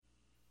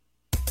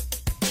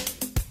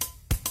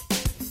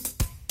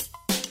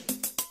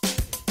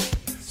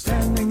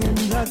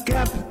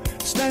gap,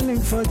 standing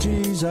for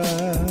Jesus.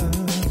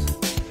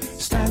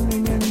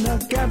 Standing in the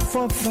gap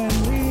for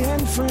family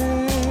and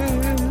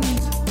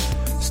friends.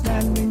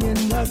 Standing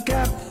in the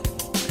gap,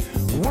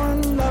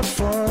 one love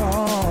for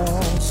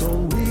all, so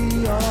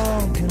we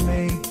all can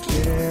make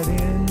it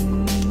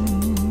in.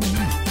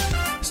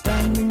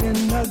 Standing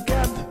in the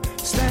gap,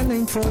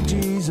 standing for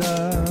Jesus.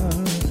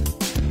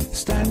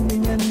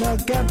 Standing in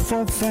the gap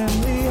for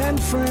family and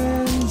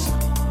friends.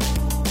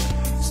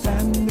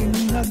 Standing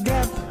in the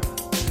gap,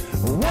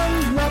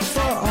 one love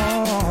for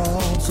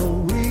all, so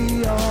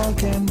we all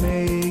can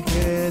make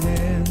it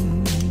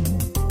in.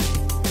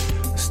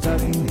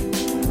 Studying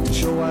to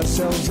show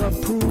ourselves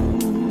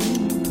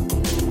approved,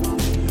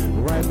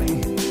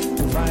 rightly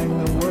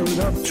dividing the word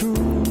of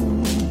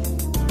truth,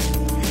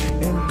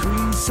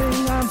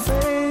 increasing our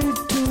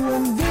faith to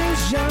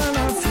envision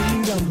our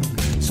freedom,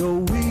 so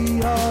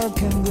we all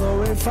can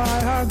glorify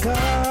our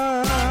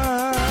God.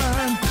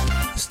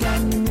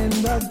 Standing in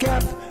the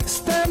gap,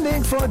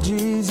 standing for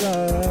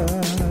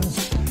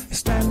Jesus.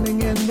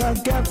 Standing in the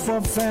gap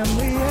for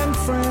family and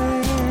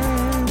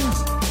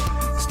friends.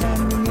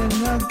 Standing in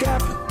the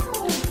gap,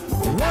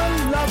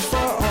 one love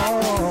for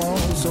all,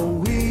 so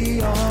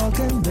we all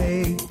can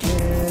make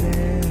it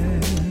in.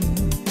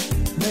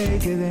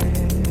 Make it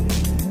in.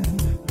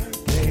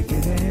 Make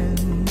it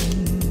in.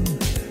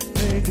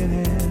 Make it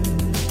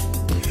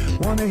in.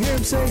 Wanna hear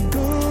him say,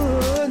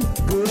 good,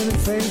 good and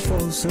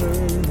faithful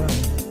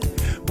servant.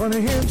 Wanna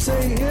hear him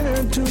say,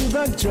 enter to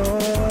the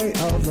joy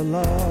of the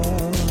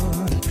Lord.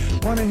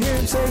 Wanna hear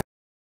him say,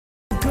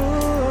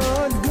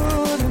 good,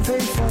 good and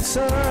faithful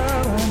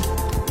servant.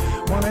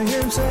 Wanna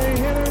hear him say,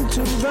 enter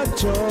into the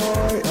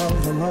joy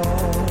of the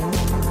Lord.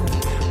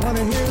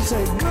 Wanna hear him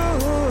say,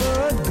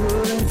 good,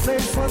 good and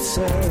faithful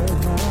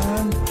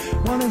servant.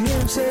 Wanna hear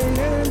him say,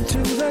 enter into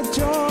the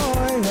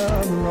joy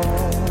of the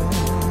Lord.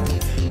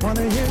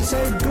 Wanna hear him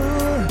say,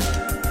 good,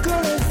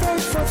 good and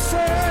faithful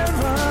servant.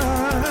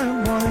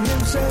 Wanna hear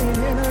him say,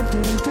 enter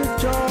into the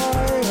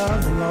joy of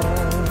the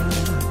Lord.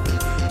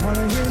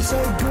 Wanna hear him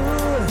say,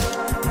 good,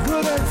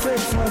 good and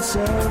faithful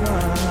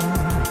servant.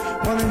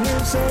 Wanna hear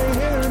him say,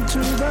 enter into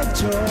the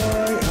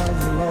joy of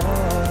the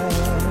Lord.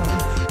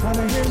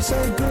 Wanna hear him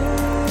say,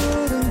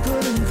 good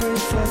and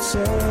faithful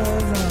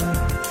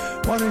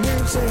servant. Wanna hear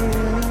him say,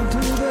 enter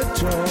into the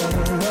joy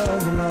of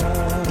the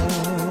Lord.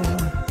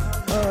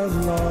 Of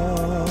the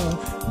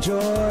Lord,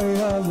 joy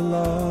of the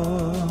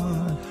Lord.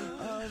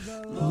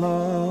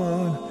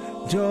 Lord,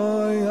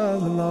 joy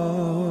of the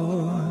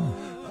Lord.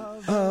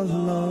 Of the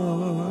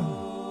Lord.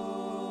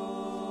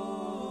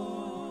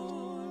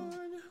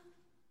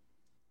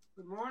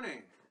 Good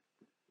morning.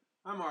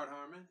 I'm Art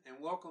Harmon, and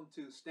welcome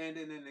to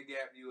Standing in the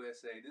Gap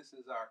USA. This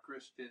is our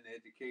Christian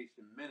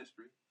education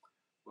ministry,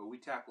 where we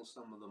tackle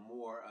some of the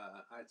more,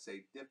 I'd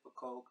say,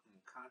 difficult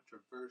and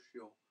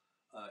controversial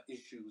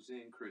issues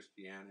in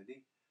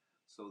Christianity,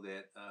 so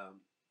that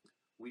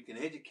we can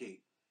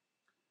educate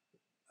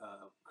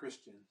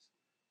Christians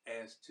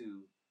as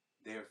to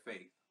their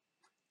faith.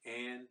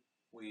 And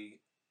we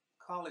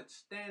call it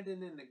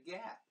Standing in the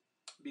Gap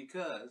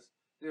because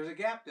there's a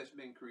gap that's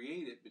been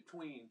created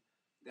between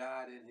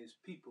God and his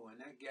people, and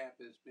that gap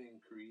is being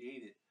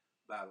created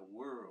by the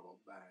world,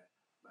 by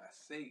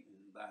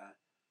Satan,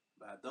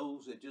 by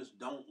those that just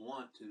don't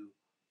want to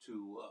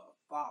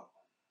follow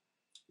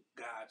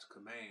God's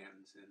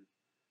commands,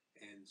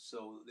 and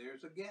so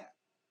there's a gap,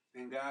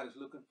 and God is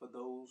looking for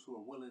those who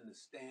are willing to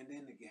stand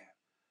in the gap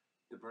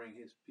to bring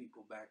his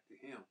people back to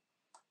him.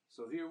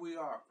 So here we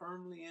are,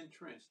 firmly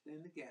entrenched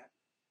in the gap,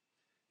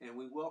 and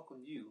we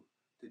welcome you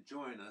to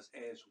join us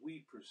as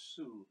we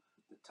pursue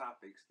the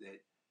topics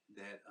that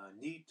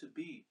need to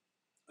be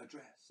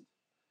addressed.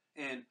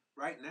 And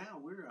right now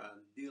we're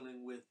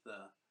dealing with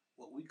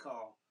what we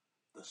call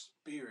the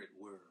spirit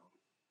world.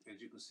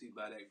 As you can see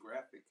by that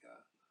graphic,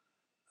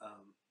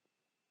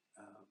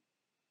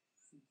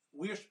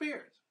 we are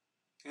spirits,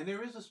 and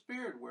there is a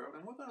spirit world,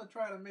 and we're going to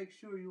try to make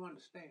sure you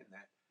understand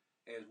that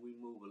as we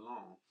move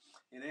along.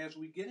 And as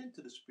we get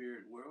into the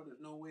spirit world,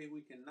 there's no way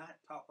we can not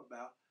talk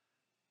about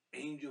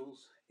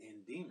angels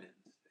and demons,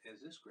 as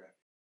this graphic.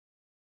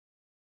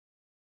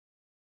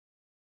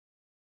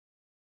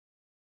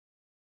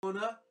 Going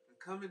up and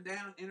coming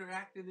down,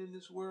 interacting in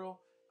this world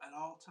at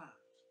all times.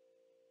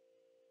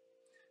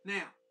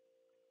 Now,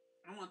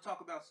 I want to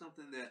talk about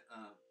something that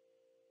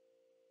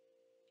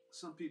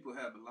some people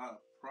have a lot of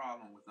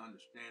problem with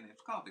understanding.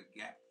 It's called the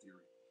gap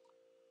theory.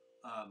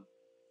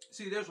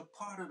 See, there's a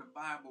part of the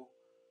Bible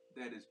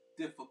that is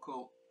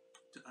difficult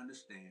to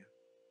understand,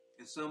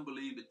 and some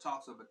believe it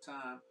talks of a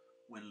time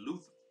when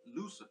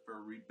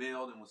Lucifer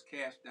rebelled and was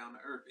cast down to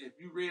earth. If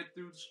you read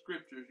through the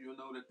scriptures, you'll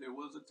know that there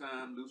was a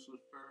time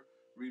Lucifer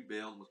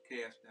rebelled and was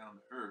cast down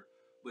to earth.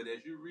 But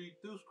as you read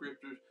through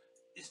scriptures,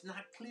 it's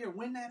not clear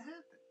when that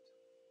happened.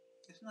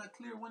 It's not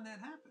clear when that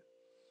happened.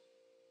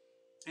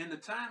 And the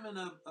timing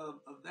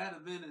of that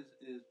event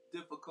is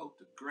difficult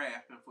to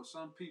grasp. And for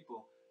some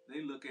people,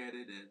 they look at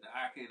it and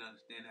I can't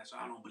understand that, so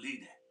I don't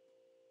believe that.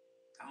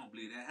 I don't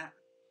believe that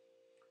happened.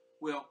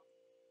 Well,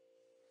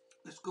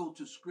 let's go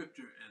to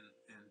scripture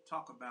and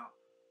talk about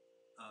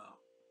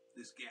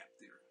this gap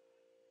theory.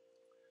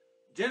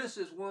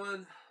 Genesis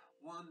 1:1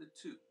 to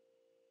 2.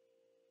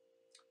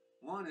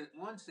 1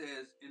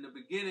 says, in the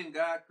beginning,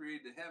 God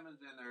created the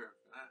heavens and the earth.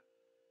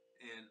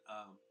 And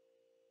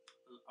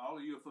all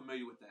of you are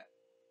familiar with that.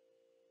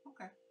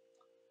 Okay.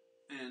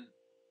 And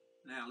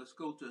now let's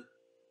go to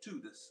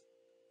 2. This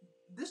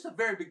is the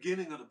very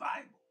beginning of the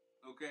Bible.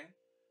 Okay.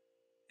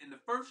 And the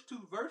first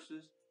 2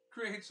 verses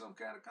create some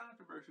kind of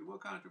controversy.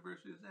 What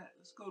controversy is that?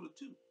 Let's go to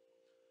 2.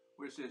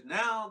 Where it says,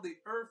 now the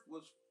earth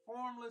was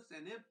formless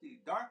and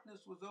empty.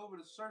 Darkness was over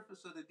the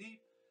surface of the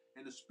deep,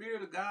 and the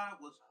Spirit of God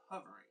was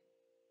hovering.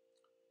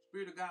 The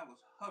Spirit of God was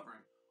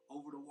hovering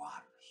over the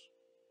waters.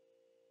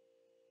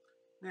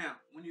 Now,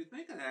 when you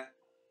think of that,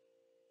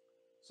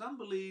 some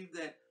believe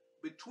that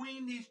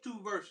between these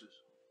 2 verses,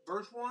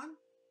 verse 1,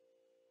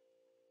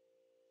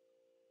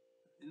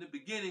 in the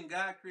beginning,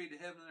 God created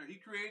the heavens and earth. He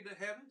created the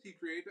heavens, He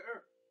created the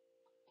earth.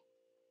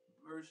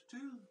 Verse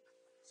 2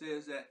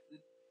 says that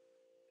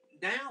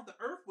now the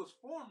earth was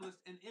formless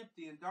and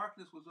empty, and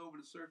darkness was over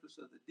the surface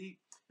of the deep.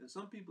 And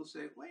some people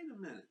say, wait a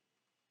minute.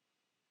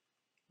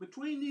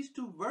 Between these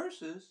 2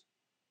 verses,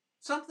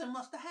 something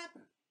must have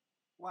happened.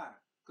 Why?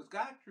 Because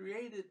God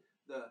created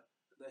the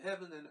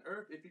heaven and the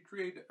earth. If He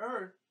created the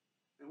earth,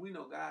 and we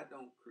know God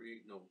don't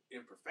create no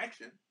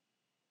imperfection.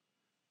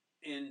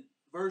 In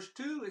verse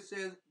 2, it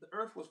says the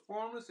earth was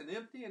formless and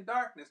empty and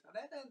darkness. Now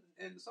that doesn't,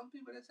 and some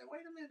people that say,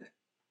 wait a minute.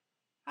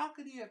 How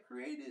could He have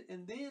created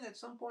and then at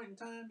some point in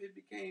time it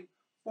became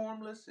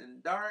formless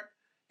and dark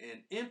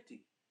and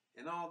empty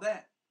and all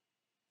that?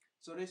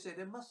 So they say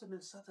there must have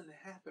been something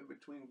that happened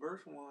between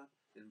verse 1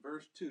 and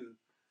verse 2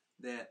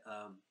 that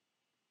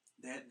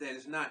that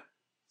is not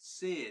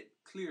said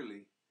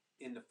clearly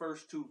in the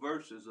first 2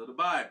 verses of the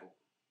Bible.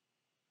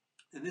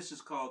 And this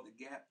is called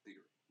the gap theory.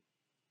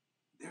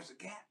 There's a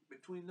gap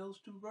between those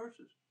 2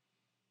 verses.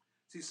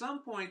 See,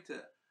 some point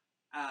to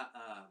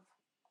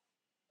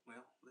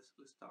well,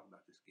 let's talk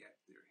about this gap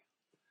theory.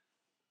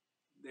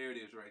 There it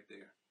is right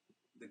there.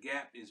 The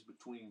gap is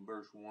between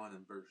verse 1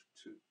 and verse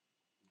 2.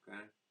 Okay?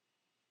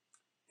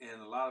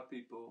 And a lot of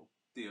people,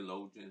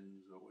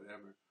 theologians or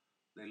whatever,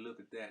 they look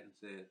at that and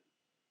said,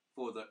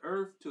 for the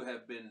earth to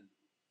have been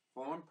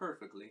formed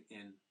perfectly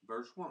in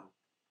verse 1,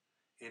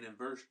 and in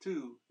verse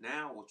 2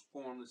 now was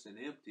formless and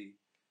empty,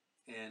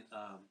 and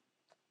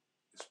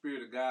the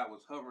Spirit of God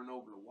was hovering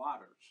over the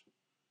waters,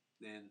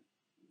 then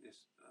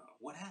it's,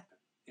 what happened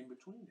in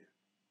between there?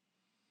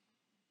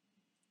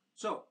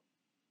 So,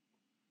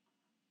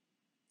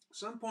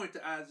 some point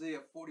to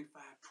Isaiah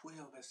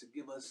 45:12 has to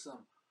give us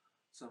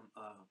some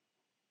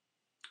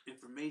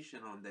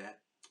information on that,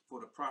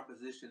 for the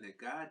proposition that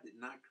God did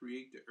not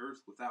create the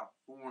earth without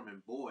form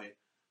and void,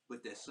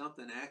 but that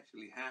something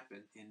actually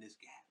happened in this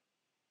gap,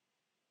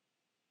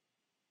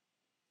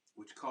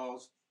 which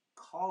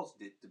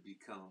caused it to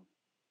become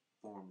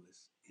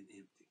formless and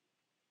empty.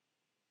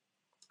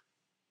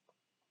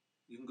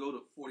 You can go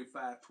to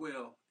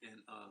 45:12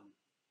 and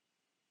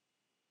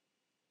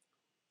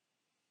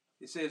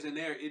it says in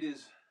there, it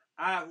is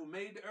I who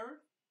made the earth.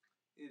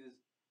 It is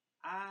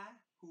I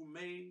who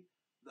made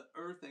the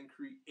earth and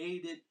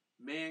created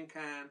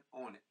mankind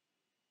on it.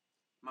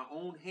 My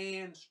own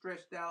hand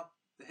stretched out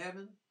the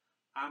heaven.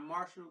 I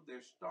marshaled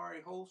their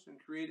starry hosts and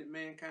created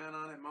mankind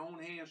on it. My own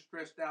hand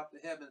stretched out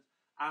the heavens.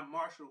 I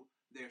marshaled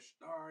their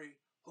starry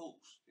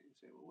hosts. And you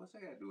say, well, what's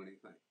that got to do with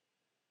anything?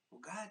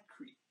 Well, God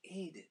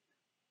created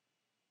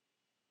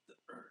the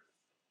earth.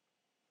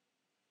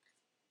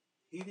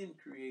 He didn't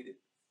create it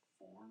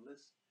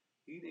formless.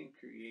 He didn't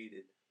create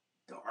it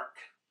dark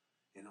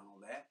and all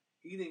that.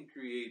 He didn't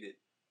create it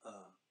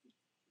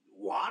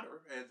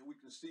water, as we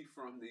can see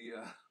from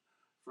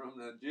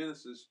the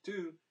Genesis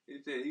 2.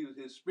 It said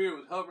his spirit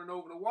was hovering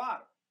over the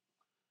water.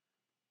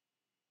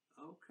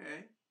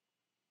 Okay.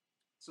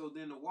 So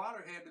then the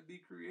water had to be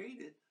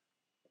created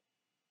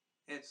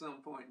at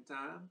some point in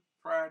time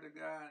prior to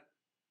God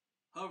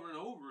hovering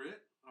over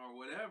it or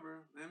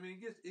whatever. I mean,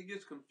 it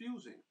gets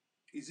confusing.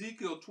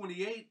 Ezekiel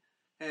 28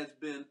 has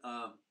been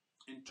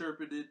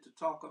interpreted to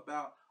talk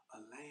about a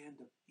land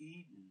of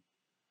Eden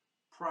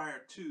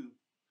prior to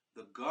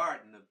the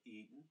Garden of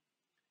Eden,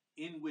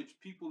 in which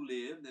people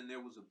lived, and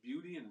there was a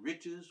beauty and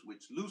riches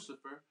which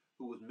Lucifer,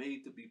 who was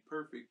made to be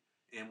perfect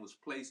and was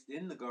placed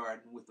in the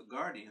garden with the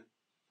guardian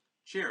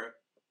cherub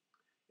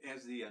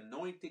as the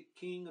anointed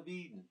king of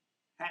Eden,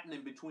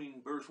 happening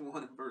between verse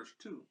 1 and verse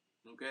 2,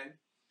 okay,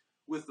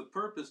 with the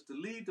purpose to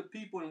lead the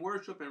people in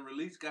worship and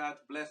release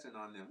God's blessing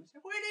on them. You say,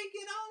 where did they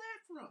get all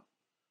that from?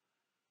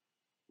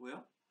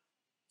 Well,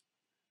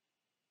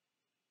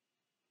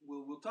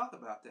 we'll talk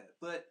about that.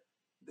 But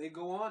they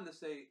go on to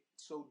say,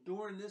 so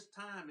during this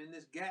time, in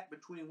this gap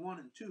between 1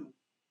 and 2,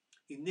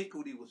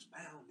 iniquity was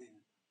found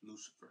in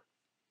Lucifer.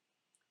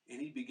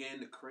 And he began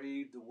to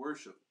crave the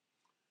worship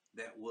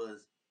that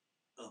was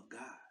of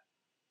God.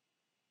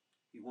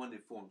 He wanted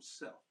it for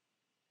himself.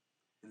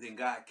 And then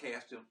God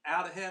cast him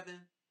out of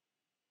heaven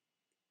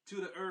to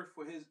the earth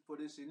for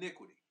this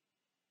iniquity.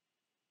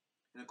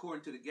 And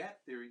according to the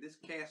gap theory, this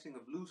casting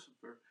of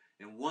Lucifer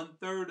and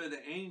 1/3 of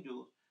the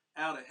angels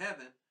out of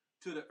heaven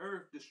to the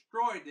earth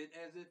destroyed it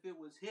as if it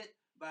was hit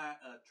by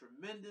a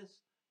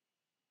tremendous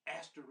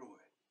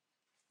asteroid,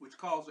 which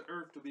caused the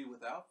earth to be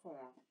without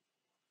form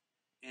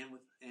and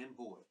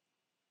void.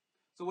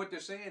 So what they're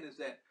saying is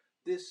that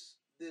this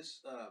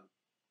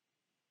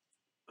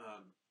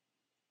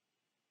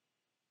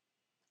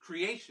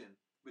creation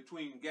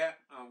between gap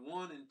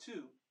 1 and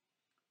 2,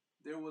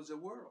 there was a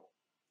world,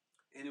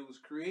 and it was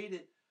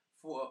created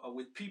for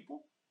with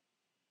people,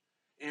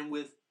 and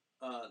with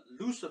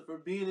Lucifer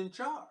being in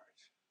charge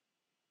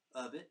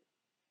of it.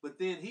 But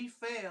then he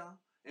fell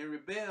and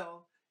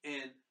rebelled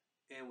and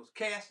was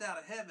cast out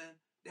of heaven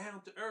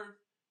down to earth,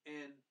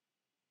 and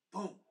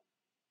boom,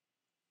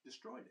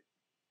 destroyed it.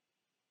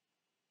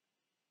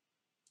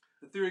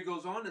 The theory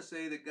goes on to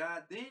say that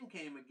God then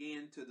came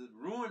again to the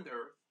ruined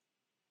earth,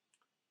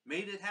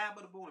 made it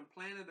habitable, and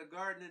planted a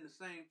garden in the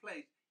same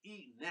place,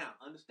 Eden. Now,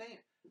 understand,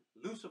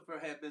 Lucifer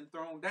had been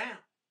thrown down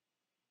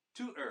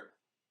to earth,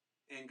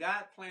 and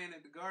God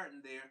planted the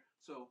garden there,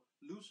 so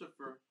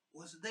Lucifer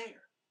was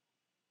there.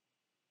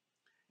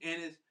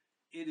 And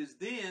it is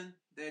then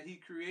that he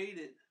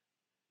created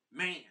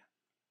man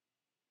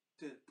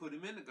to put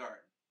him in the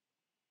garden.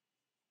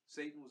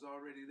 Satan was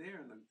already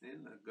there in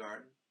the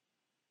garden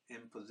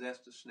and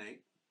possessed a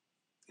snake,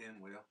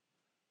 and well,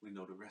 we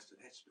know the rest of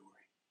that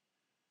story.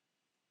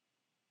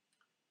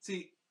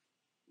 See,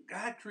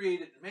 God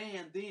created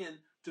man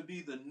then to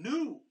be the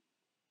new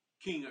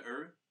king of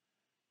earth.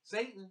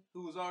 Satan,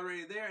 who was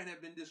already there and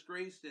had been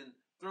disgraced and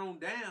thrown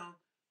down,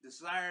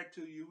 desired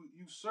to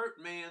usurp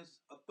man's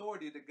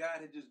authority that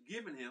God had just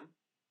given him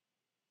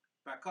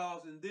by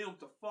causing them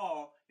to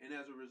fall, and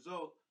as a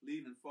result,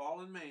 leaving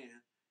fallen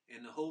man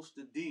and the host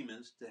of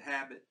demons to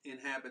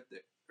inhabit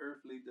the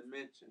earthly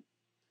dimension.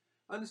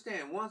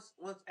 Understand, once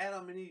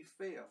Adam and Eve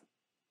fell,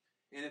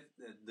 and if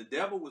the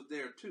devil was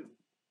there too,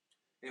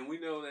 and we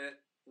know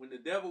that when the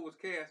devil was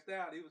cast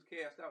out, he was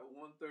cast out with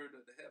 1/3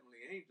 of the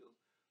heavenly angels.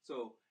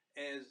 So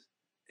as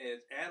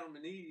Adam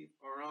and Eve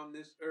are on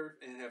this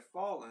earth and have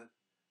fallen,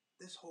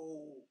 this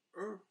whole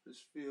earth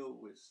is filled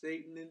with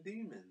Satan and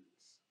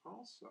demons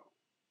also.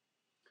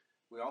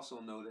 We also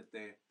know that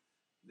they're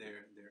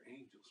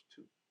angels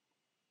too.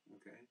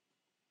 Okay?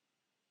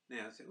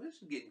 Now, I said, well,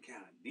 this is getting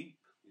kind of deep,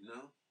 you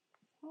know?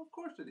 Well, of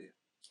course it is.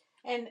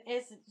 And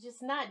it's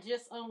just not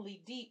just only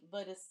deep,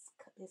 but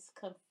it's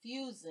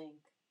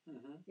confusing.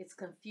 Mm-hmm. It's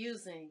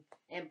confusing.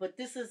 But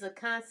this is a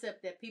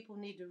concept that people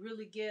need to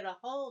really get a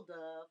hold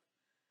of,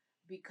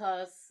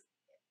 because,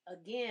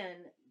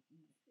 again,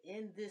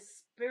 in this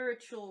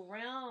spiritual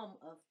realm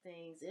of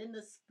things, in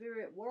the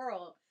spirit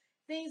world,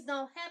 things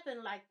don't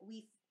happen like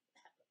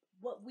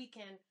what we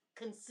can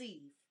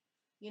conceive.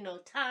 You know,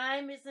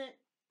 time is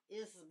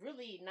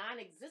really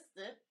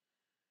non-existent,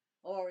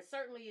 or it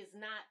certainly is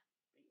not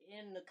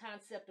in the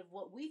concept of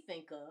what we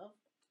think of.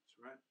 That's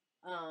right.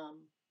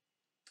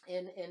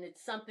 And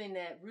it's something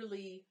that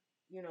really,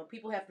 you know,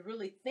 people have to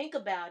really think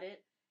about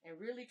it and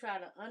really try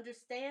to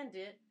understand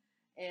it,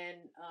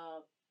 and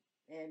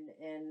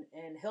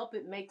help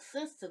it make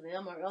sense to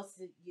them, or else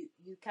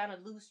you kind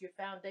of lose your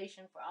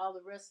foundation for all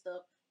the rest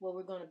of what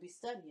we're going to be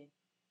studying.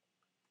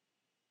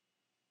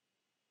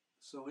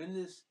 So in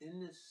this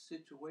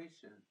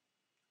situation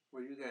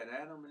where you got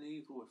Adam and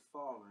Eve who had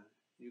fallen,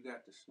 you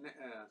got the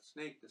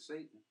snake, the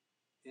Satan,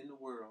 in the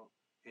world,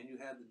 and you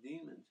have the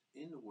demons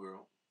in the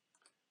world,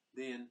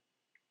 then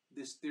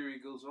this theory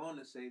goes on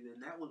to say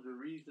then that was the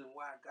reason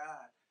why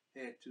God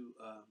had to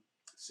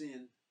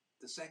send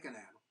the second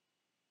Adam,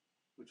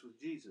 which was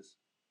Jesus,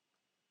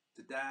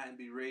 to die and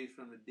be raised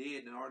from the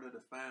dead in order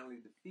to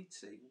finally defeat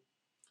Satan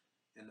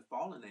and the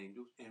fallen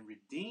angels and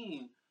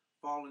redeem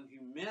fallen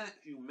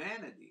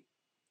humanity,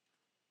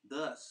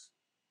 thus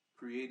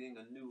creating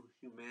a new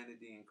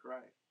humanity in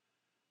Christ.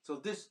 So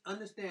this,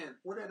 understand,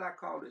 what did I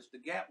call this? The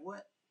gap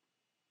what?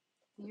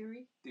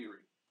 Theory.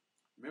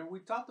 Remember, we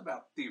talked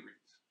about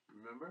theories.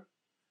 Remember?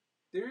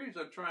 Theories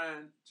are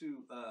trying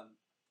to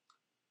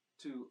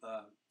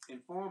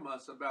inform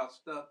us about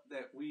stuff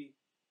that we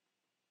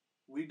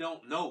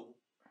don't know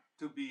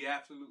to be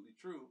absolutely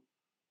true,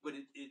 but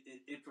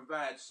it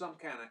provides some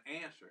kind of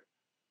answer.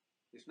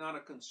 It's not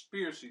a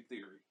conspiracy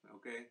theory,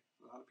 okay?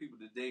 A lot of people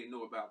today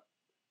know about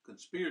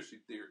conspiracy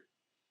theory.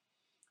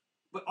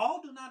 But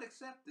all do not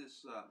accept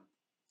this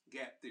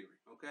gap theory,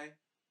 okay?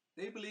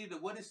 They believe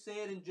that what is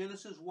said in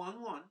Genesis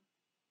 1:1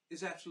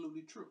 is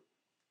absolutely true.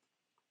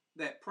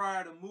 That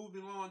prior to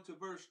moving on to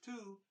verse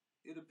 2,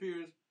 it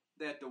appears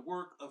that the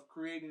work of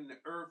creating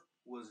the earth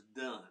was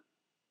done.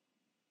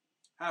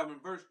 However, in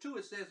verse 2,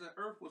 it says the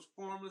earth was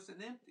formless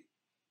and empty.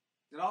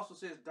 It also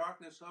says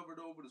darkness hovered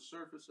over the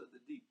surface of the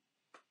deep.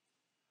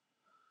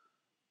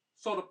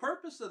 So the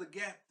purpose of the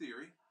gap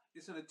theory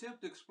is an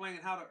attempt to explain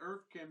how the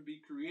earth can be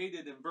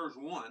created in verse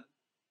 1,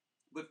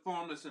 but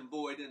formless and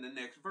void in the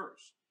next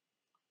verse.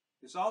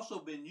 It's also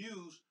been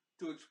used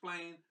to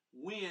explain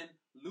when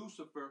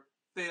Lucifer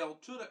fell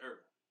to the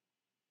earth.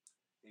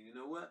 And you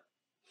know what?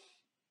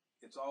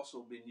 it's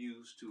also been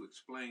used to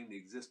explain the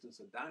existence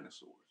of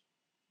dinosaurs.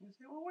 You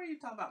say, well, what are you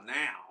talking about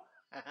now?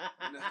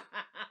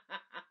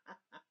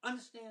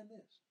 Understand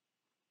this.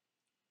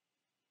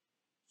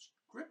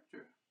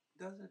 Scripture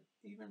doesn't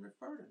even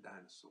refer to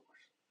dinosaurs.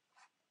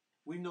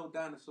 We know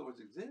dinosaurs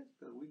exist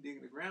because we dig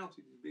in the ground,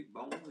 see these big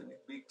bones and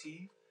these big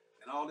teeth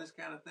and all this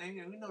kind of thing,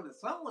 and we know that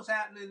something was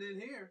happening in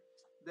here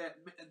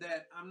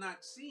that I'm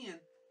not seeing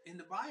in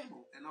the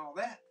Bible and all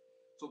that.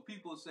 So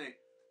people say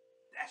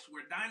that's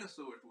where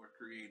dinosaurs were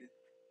created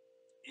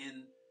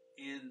in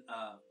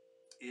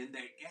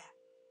that gap.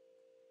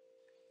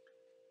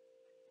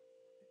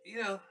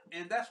 You know,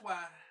 and that's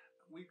why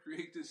we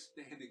create this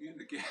standing in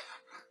the gap.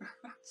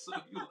 so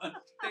you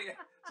understand,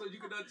 so you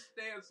can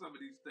understand some of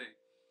these things.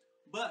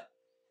 But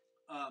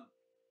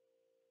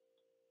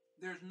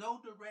there's no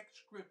direct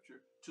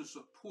scripture to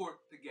support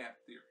the gap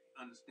theory.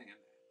 Understand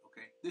that,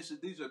 okay?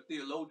 These are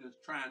theologians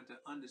trying to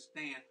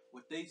understand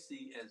what they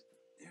see as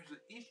there's an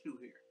issue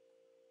here.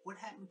 What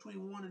happened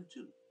between 1 and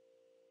 2?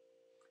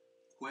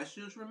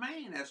 Questions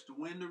remain as to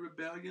when the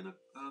rebellion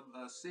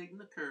of Satan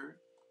occurred,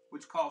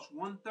 which cost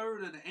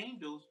 1/3 of the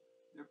angels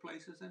their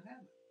places in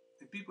heaven.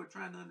 And people are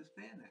trying to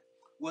understand that.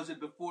 Was it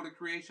before the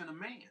creation of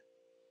man?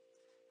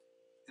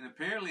 And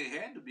apparently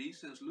it had to be,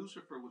 since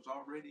Lucifer was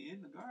already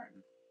in the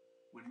garden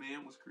when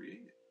man was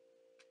created.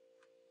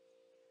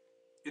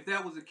 If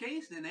that was the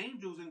case, then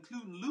angels,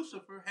 including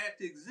Lucifer, had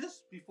to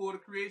exist before the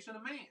creation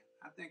of man.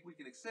 I think we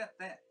can accept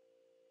that.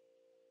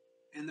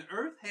 And the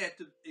earth had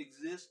to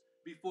exist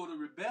before the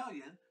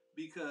rebellion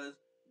because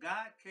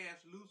God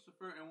cast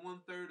Lucifer and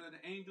 1/3 of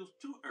the angels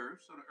to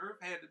earth, so the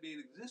earth had to be in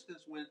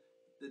existence when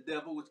the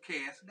devil was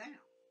cast down.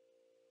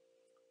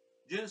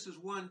 Genesis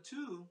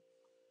 1:2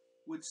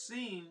 would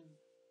seem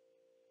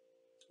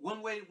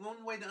one way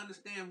to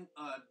understand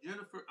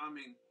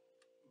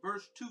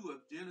verse 2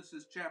 of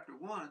Genesis chapter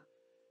 1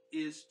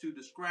 is to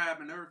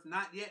describe an earth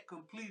not yet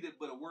completed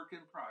but a work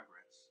in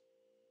progress.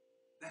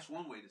 That's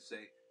one way to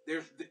say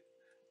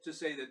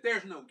that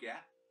there's no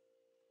gap.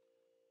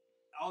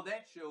 All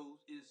that shows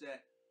is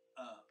that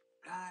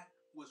God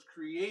was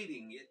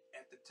creating it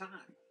at the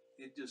time.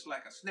 It's just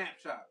like a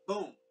snapshot.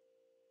 Boom.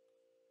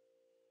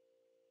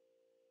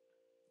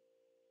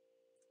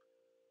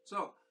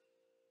 So,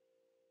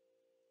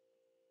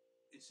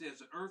 it says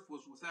the earth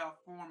was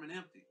without form and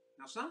empty.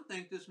 Now, some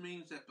think this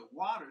means that the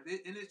waters,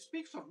 and it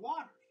speaks of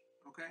waters,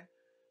 okay?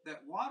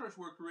 That waters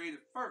were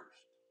created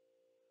first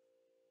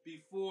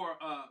before,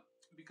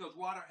 because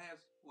water has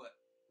what?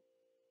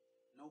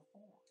 No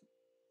form.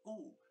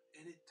 Ooh,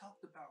 and it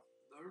talked about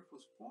the earth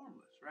was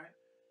formless, right?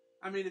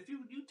 I mean, if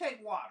you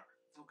take water,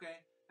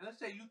 okay, and let's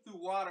say you threw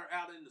water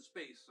out into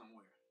space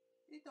somewhere,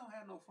 it don't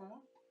have no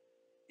form.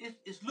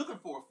 It's looking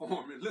for a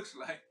form, it looks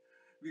like,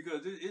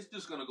 because it's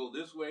just going to go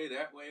this way,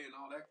 that way, and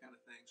all that kind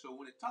of thing. So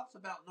when it talks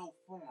about no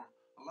form,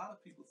 a lot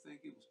of people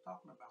think it was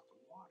talking about the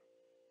water,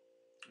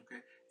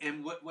 okay?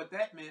 And what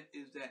that meant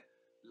is that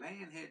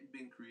land hadn't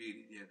been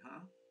created yet,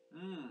 huh?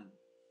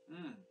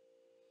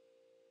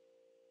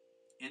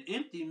 And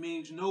empty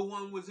means no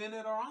one was in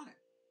it or on it.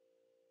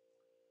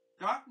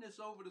 Darkness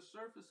over the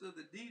surface of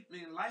the deep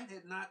means light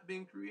had not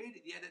been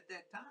created yet at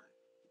that time.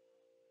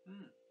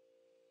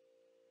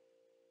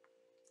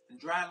 And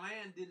dry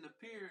land didn't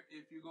appear,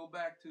 if you go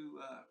back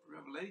to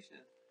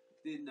Revelation,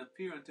 didn't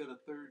appear until the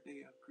 3rd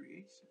day of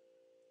creation.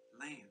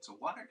 Land. So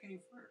water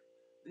came first,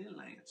 then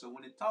land. So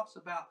when it talks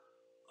about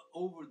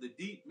over the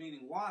deep,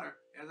 meaning water,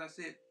 as I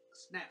said, a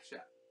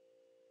snapshot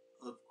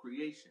of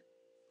creation.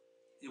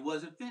 It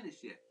wasn't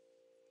finished yet.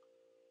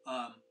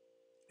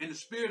 And the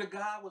Spirit of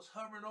God was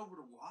hovering over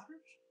the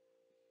waters.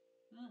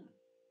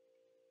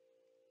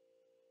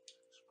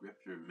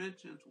 Scripture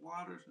mentions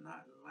waters,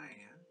 not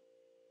land.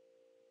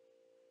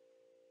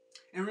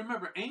 And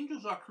remember,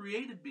 angels are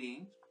created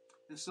beings,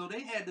 and so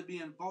they had to be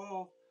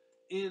involved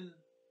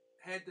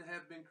had to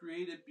have been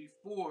created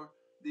before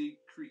the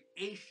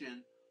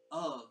creation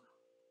of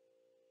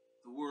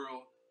the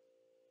world,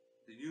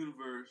 the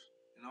universe,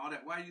 and all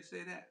that. Why do you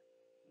say that?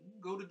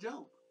 Go to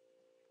Job.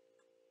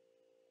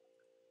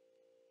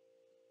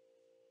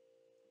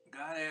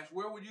 God asked,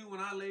 where were you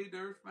when I laid the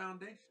earth's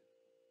foundation?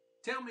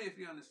 Tell me if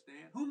you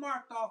understand. Who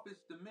marked off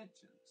its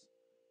dimensions?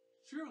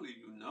 Surely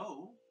you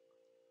know.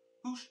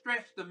 Who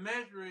stretched the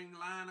measuring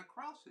line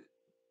across it?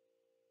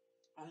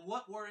 On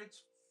what were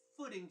its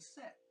footings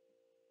set?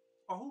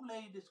 Or who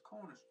laid its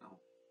cornerstone?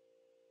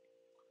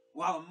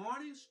 While the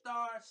morning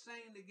stars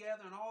sang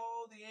together and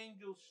all the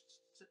angels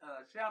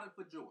shouted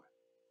for joy.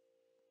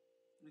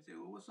 You say,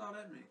 well, what's all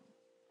that mean?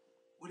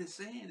 What it's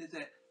saying is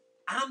that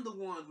I'm the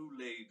one who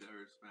laid the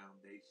earth's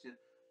foundation.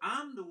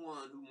 I'm the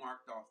one who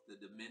marked off the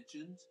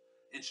dimensions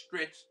and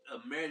stretched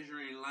a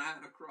measuring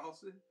line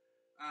across it.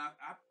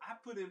 I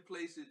put in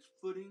place its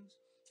footings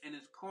and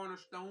its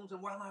cornerstones.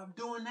 And while I'm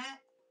doing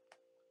that,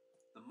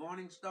 the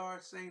morning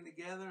stars sang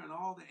together and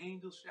all the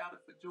angels shouted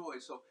for joy.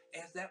 So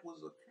as that was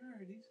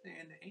occurring, he's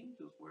saying the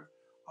angels were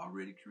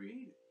already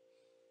created.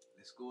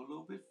 Let's go a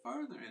little bit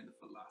further into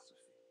philosophy.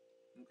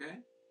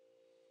 Okay?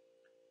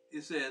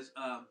 It says,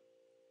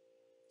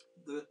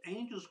 the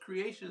angels'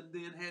 creation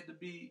then had to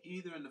be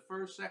either in the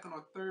first, second,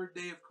 or third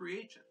day of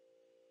creation.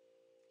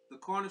 The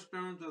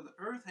cornerstones of the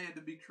earth had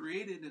to be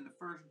created in the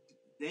first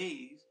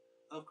days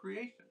of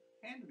creation.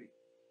 Had to be.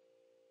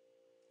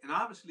 And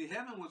obviously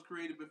heaven was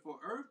created before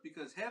earth,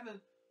 because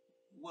heaven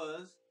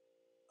was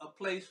a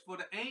place for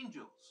the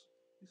angels.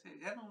 You say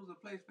heaven was a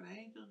place for the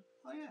angels?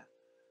 Oh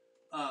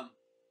yeah.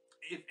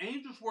 If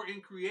angels were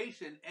in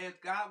creation as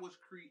God was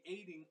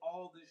creating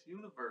all this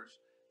universe,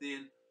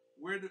 then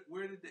where did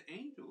the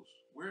angels,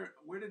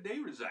 where did they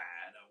reside,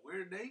 or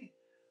where did they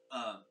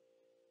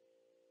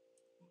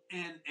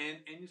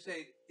and you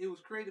say it was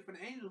created for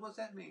the angels? What's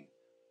that mean?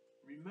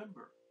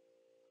 Remember,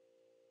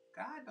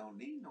 God don't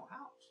need no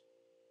house.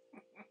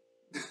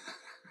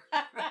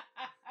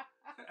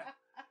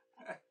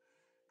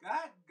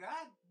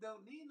 God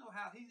don't need no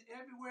house. He's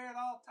everywhere at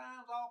all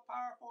times, all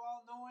powerful,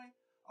 all knowing,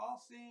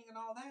 all seeing, and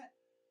all that.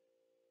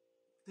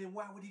 Then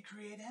why would he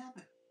create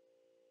heaven?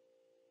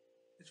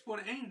 It's for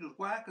the angels.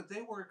 Why? Because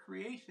they were a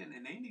creation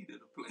and they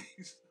needed a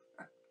place.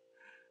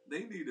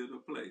 They needed a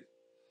place.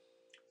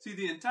 See,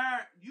 the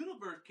entire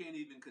universe can't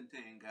even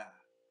contain God.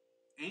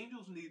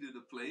 Angels needed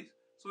a place,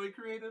 so he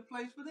created a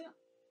place for them.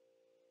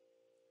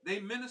 They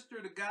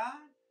minister to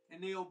God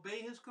and they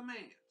obey his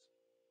commands.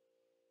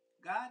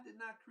 God did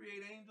not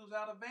create angels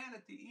out of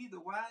vanity either.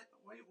 Why?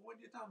 What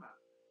are you talking about?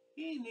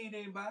 He didn't need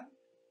anybody.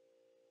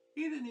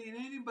 He didn't need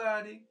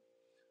anybody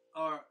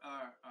or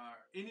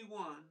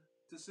anyone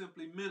to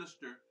simply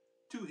minister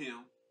to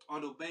him or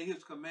to obey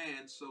his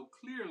commands. So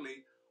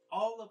clearly,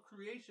 all of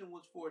creation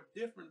was for a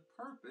different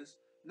purpose,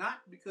 not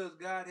because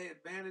God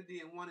had vanity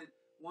and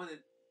wanted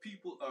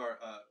people or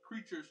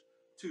creatures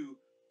to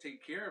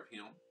take care of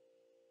him.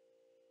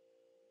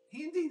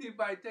 He didn't need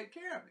anybody to take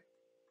care of him.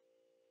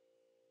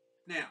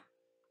 Now,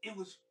 it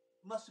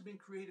must have been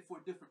created for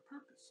a different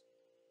purpose.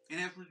 And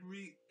as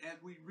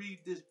we read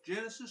this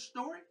Genesis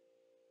story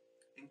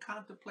and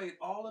contemplate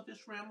all of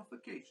its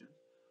ramifications,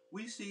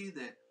 we see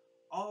that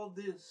all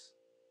this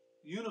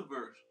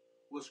universe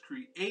was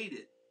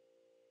created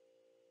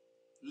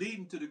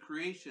leading to the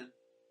creation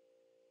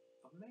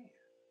of man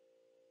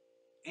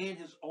and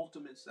his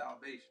ultimate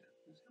salvation.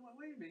 You say, well,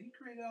 wait a minute, he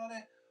created all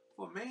that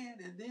for man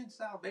and then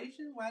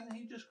salvation? Why didn't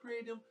he just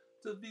create him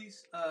to be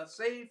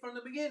saved from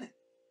the beginning?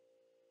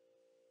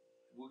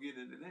 We'll get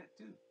into that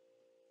too.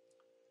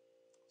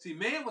 See,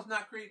 man was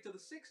not created till the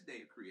sixth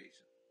day of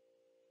creation.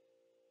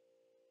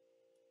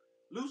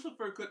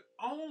 Lucifer could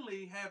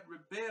only have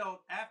rebelled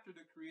after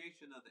the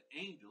creation of the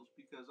angels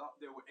because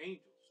there were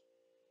angels.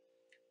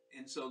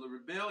 And so the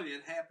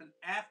rebellion happened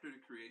after the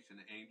creation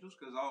of angels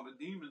because all the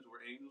demons were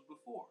angels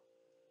before.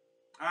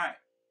 All right.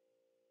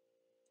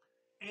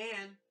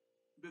 And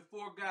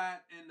before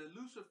God and the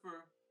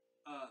Lucifer,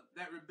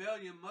 that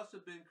rebellion must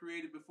have been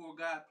created before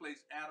God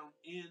placed Adam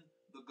in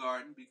the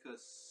garden,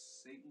 because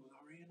Satan was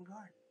already in the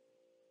garden.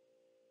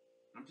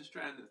 I'm just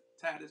trying to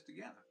tie this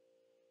together.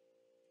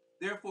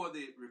 Therefore,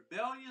 the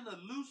rebellion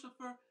of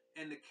Lucifer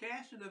and the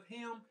casting of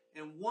him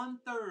and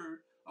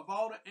 1/3 of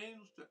all the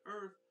angels to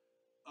earth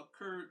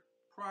occurred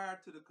prior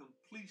to the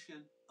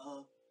completion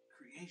of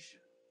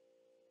creation.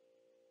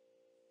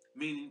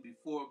 Meaning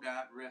before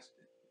God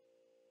rested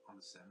on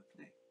the seventh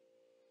day.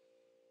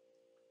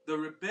 The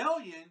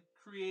rebellion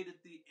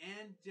created the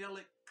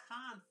angelic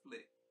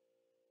conflict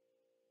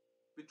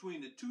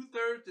between the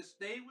 2/3 that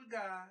stayed with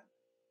God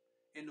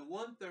and the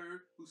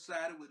 1/3 who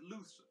sided with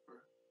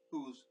Lucifer,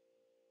 who's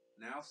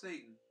now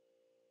Satan,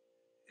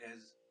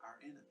 as our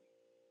enemy.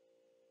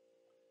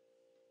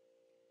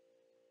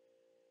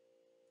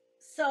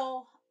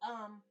 So,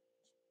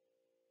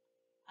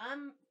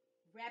 I'm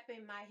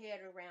wrapping my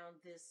head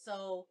around this.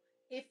 So,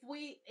 if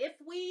we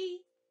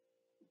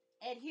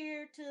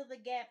adhere to the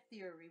gap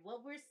theory,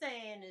 what we're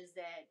saying is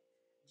that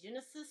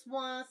Genesis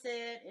 1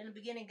 said, in the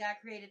beginning God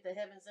created the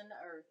heavens and the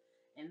earth.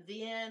 And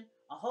then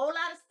a whole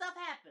lot of stuff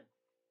happened.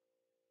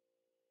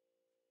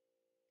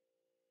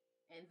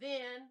 And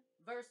then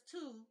verse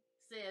 2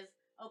 says,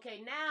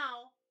 okay,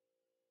 now,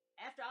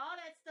 after all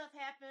that stuff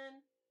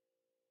happened,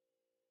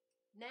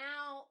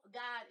 now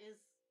God is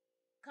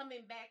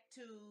coming back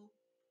to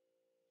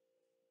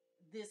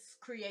this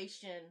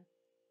creation.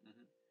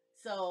 Mm-hmm.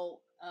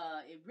 So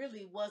it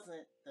really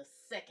wasn't the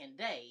second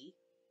day.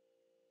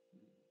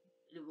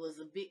 It was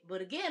a bit,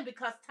 but again,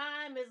 because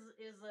time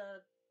is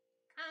a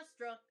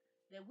construct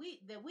that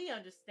we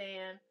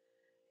understand,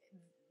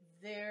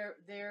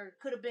 there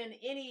could have been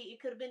it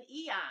could have been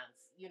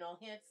eons,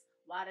 hence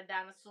why the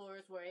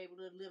dinosaurs were able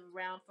to live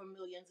around for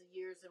millions of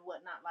years and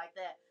whatnot like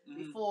that,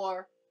 mm-hmm.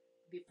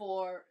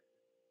 before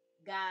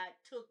God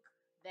took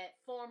that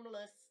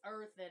formless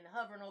earth and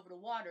hovering over the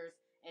waters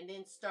and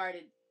then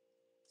started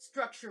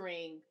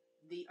structuring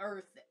the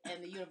earth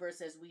and the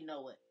universe as we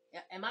know it.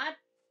 Am I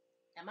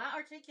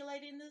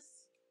articulating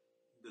this?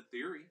 The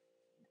theory.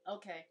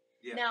 Okay.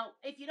 Yeah. Now,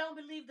 if you don't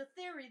believe the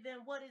theory,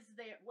 then what is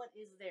there? What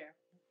is there?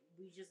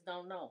 We just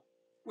don't know.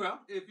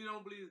 Well, if you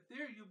don't believe the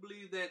theory, you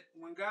believe that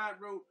when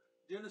God wrote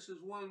Genesis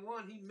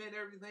 1:1, he meant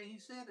everything he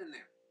said in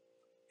there.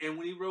 And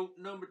when he wrote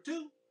number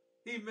 2,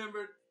 he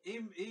remembered,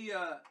 he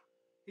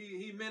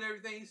he meant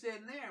everything he said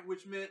in there,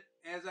 which meant,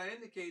 as I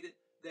indicated,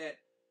 that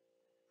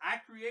I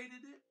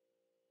created it.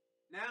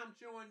 Now I'm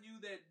showing you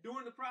that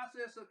during the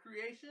process of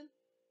creation,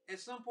 at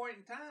some point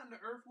in time, the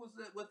earth was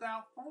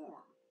without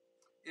form.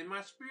 And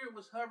my spirit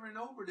was hovering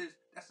over this.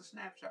 That's a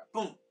snapshot.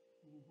 Boom.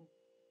 Mm-hmm.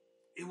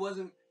 It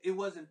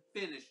wasn't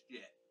finished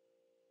yet.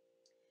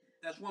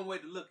 That's one way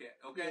to look at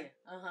it, okay?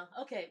 Yeah.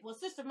 Okay. Well,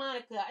 Sister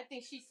Monica, I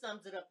think she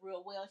sums it up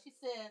real well. She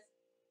says,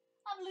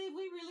 I believe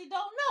we really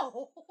don't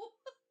know.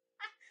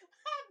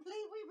 I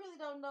believe we really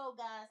don't know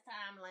God's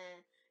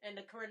timeline and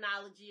the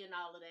chronology and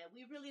all of that.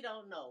 We really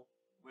don't know.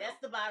 Well,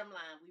 that's the bottom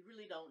line. We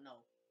really don't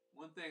know.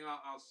 One thing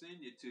I'll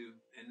send you to,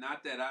 and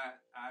not that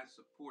I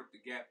support the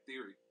gap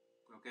theory,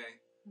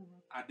 okay? Mm-hmm.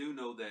 I do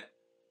know that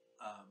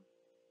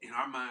in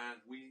our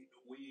minds, we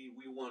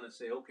want to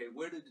say, okay,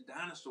 where did the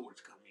dinosaurs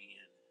come in?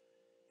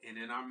 And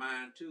in our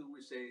mind, too,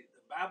 we say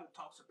the Bible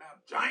talks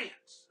about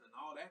giants and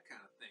all that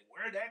kind of thing.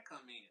 Where did that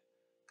come in?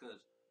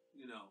 Because,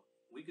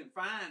 we can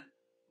find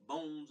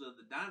bones of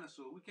the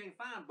dinosaur. We can't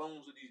find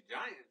bones of these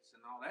giants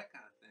and all that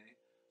kind of thing.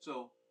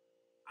 So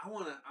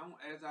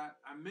as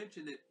I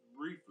mentioned it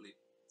briefly,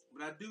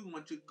 but I do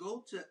want you to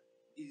go to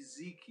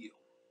Ezekiel.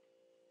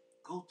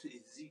 Go to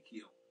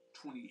Ezekiel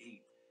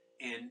 28.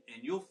 And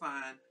you'll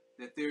find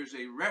that there's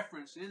a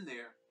reference in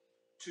there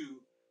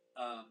to,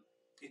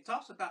 it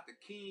talks about the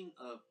king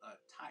of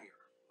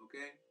Tyre,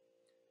 okay?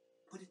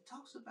 But it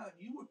talks about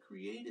you were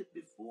created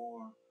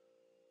before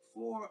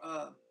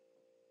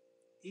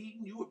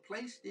Eden. You were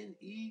placed in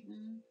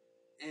Eden,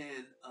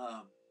 and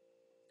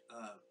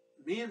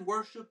men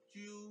worshipped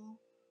you,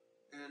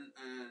 and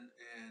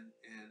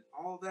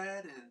all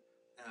that, and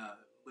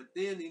but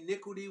then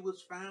iniquity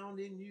was found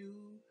in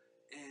you,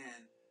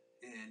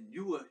 and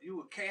you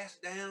were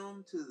cast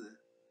down to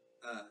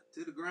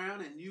the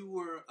ground, and you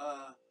were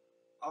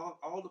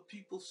all the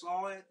people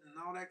saw it and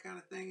all that kind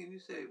of thing, and you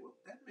say, well,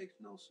 that makes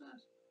no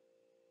sense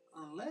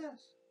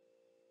unless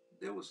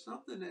there was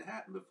something that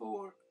happened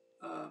before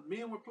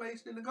men were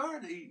placed in the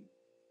Garden of Eden.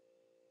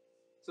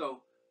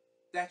 So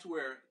that's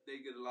where they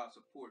get a lot of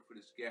support for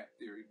this gap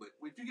theory. But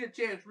if you get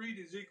a chance, read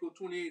Ezekiel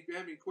 28. If you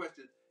have any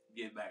questions,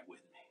 get back with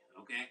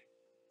me. Okay?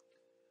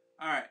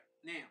 All right.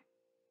 Now,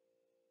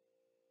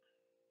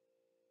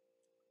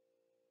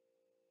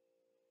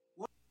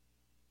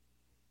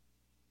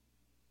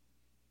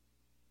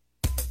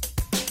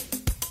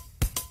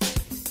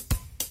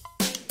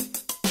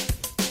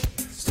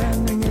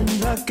 standing in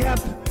the gap,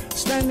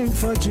 standing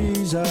for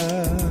Jesus.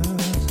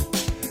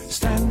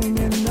 Standing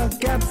in the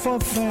gap for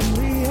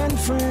family and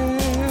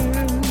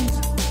friends.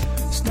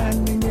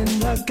 Standing in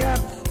the gap,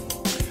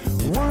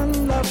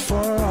 one love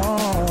for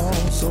all,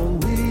 so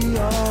we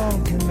all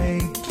can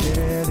make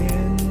it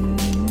in.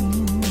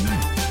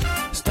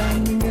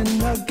 Standing in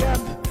the gap,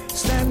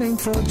 standing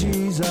for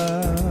Jesus.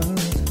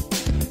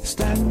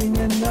 Standing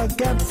in the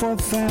gap for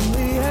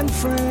family and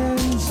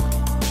friends.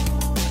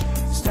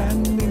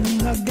 Standing in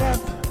the gap,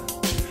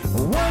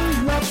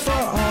 one love for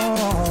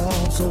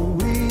all, so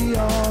we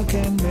all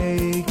can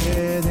make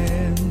it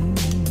in.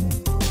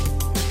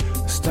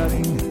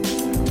 Studying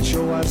to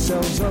show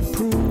ourselves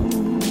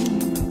approved,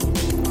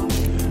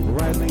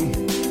 rightly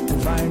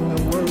dividing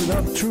the word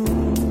of truth,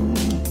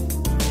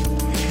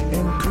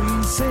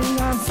 increasing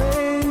our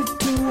faith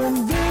to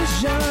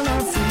envision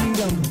our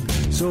freedom,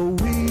 so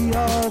we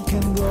all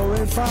can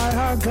glorify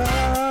our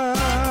God.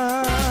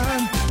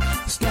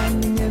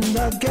 Standing in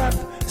the gap,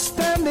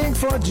 standing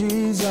for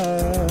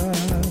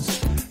Jesus.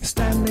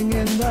 Standing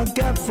in the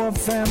gap for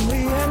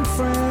family and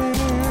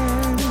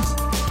friends.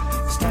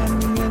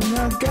 Standing in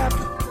the gap,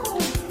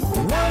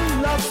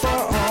 one love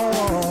for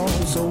all,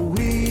 so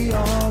we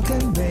all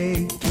can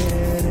make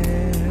it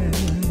in.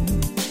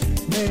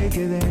 Make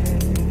it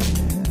in.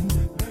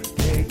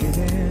 Make it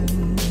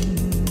in.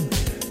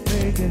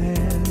 Make it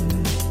in.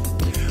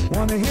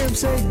 Wanna hear him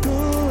say,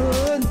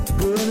 good,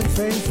 good and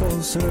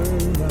faithful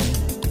servant.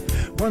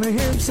 Wanna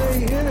hear him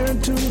say, enter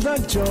into the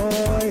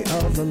joy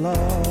of the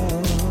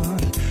Lord.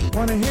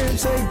 Wanna hear him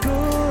say,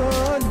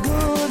 good,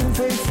 good and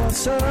faithful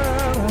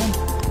servant.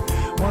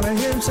 Wanna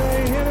hear him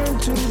say, enter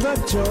into the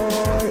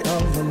joy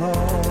of the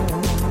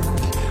Lord.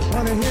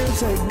 Wanna hear him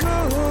say,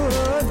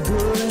 good,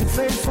 good and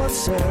faithful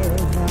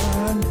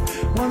servant.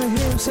 Wanna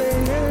hear him say,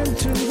 enter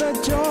into the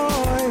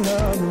joy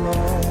of the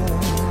Lord.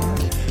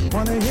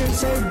 Wanna hear him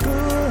say,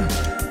 good,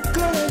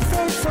 good and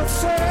faithful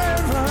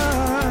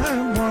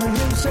servant. Wanna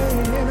hear him say,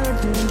 enter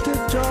into the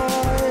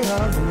joy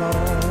of the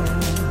Lord.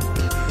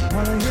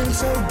 Wanna hear him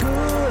say,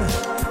 good,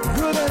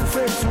 good and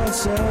faithful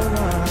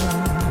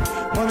servant.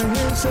 Wanna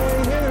hear him say,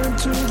 enter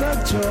into the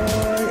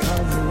joy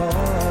of the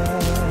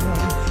Lord.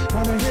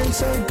 Wanna hear him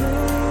say,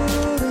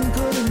 good and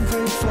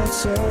faithful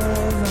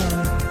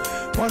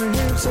servant. Wanna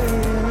hear him say,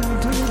 enter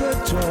into the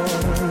joy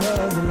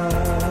of the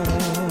Lord.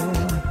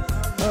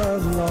 Of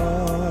the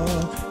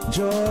Lord,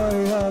 joy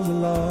of the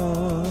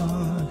Lord.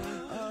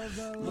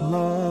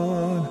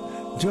 Lord,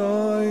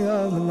 joy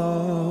of the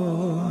Lord.